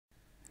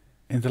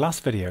In the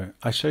last video,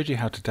 I showed you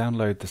how to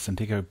download the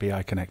Suntico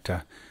BI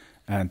connector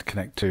and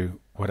connect to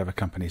whatever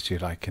companies you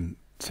like in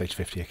Sage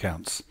 50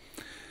 accounts.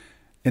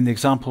 In the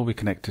example, we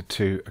connected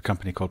to a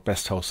company called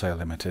Best Wholesale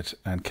Limited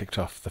and kicked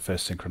off the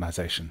first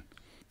synchronization.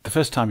 The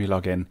first time you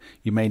log in,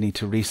 you may need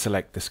to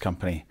reselect this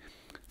company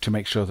to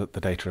make sure that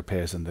the data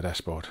appears in the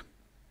dashboard.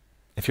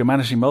 If you're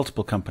managing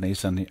multiple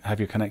companies and have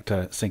your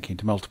connector syncing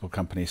to multiple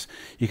companies,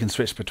 you can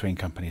switch between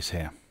companies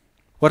here.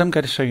 What I'm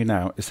going to show you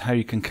now is how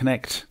you can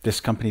connect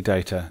this company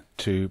data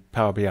to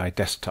Power BI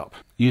Desktop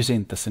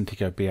using the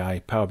Suntico BI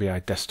Power BI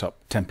Desktop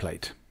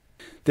template.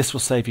 This will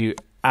save you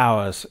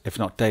hours, if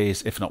not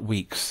days, if not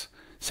weeks,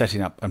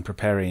 setting up and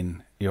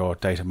preparing your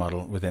data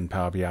model within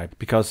Power BI,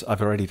 because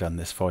I've already done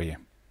this for you.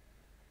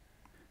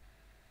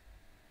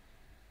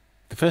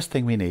 The first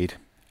thing we need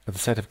are the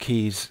set of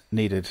keys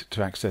needed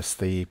to access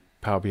the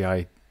Power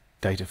BI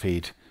data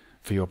feed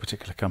for your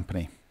particular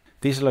company.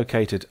 These are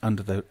located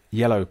under the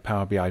yellow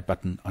Power BI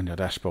button on your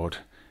dashboard.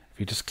 If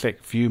you just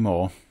click View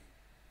More,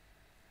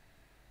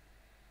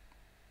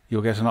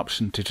 you'll get an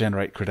option to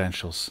generate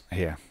credentials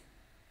here.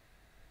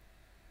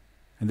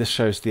 And this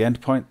shows the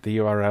endpoint, the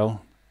URL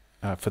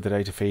for the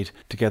data feed,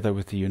 together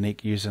with the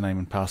unique username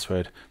and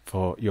password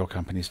for your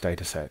company's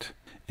data set.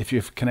 If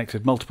you've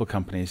connected multiple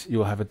companies, you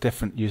will have a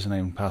different username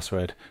and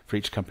password for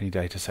each company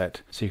data set,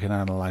 so you can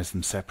analyze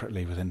them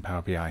separately within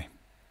Power BI.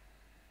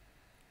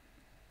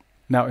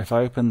 Now, if I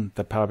open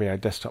the Power BI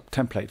Desktop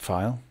template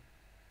file,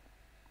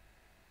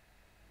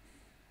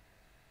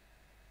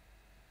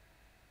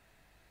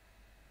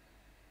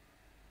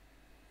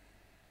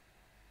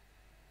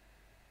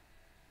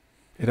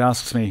 it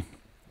asks me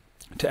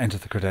to enter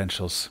the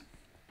credentials.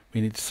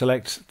 We need to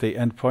select the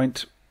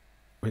endpoint,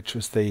 which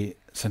was the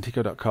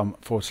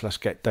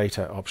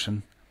suntico.com/getData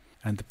option,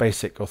 and the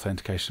basic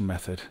authentication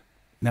method.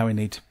 Now we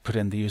need to put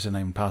in the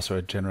username and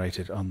password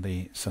generated on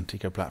the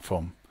Suntico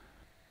platform.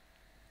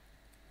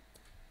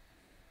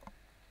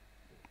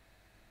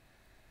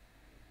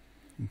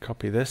 And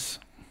copy this.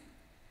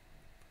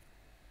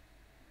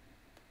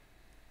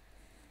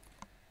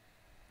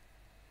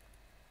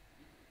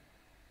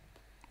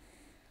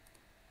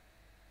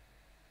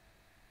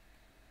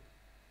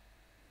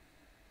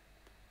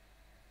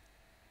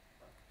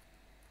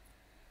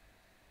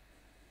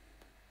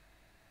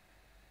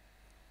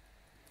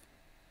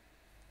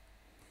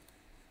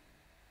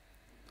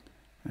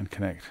 And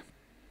connect.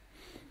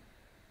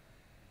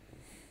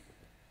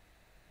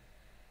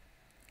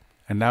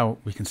 And now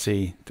we can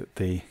see that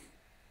the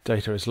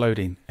data is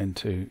loading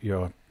into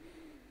your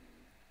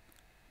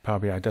Power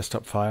BI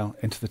desktop file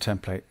into the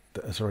template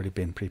that has already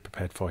been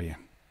pre-prepared for you.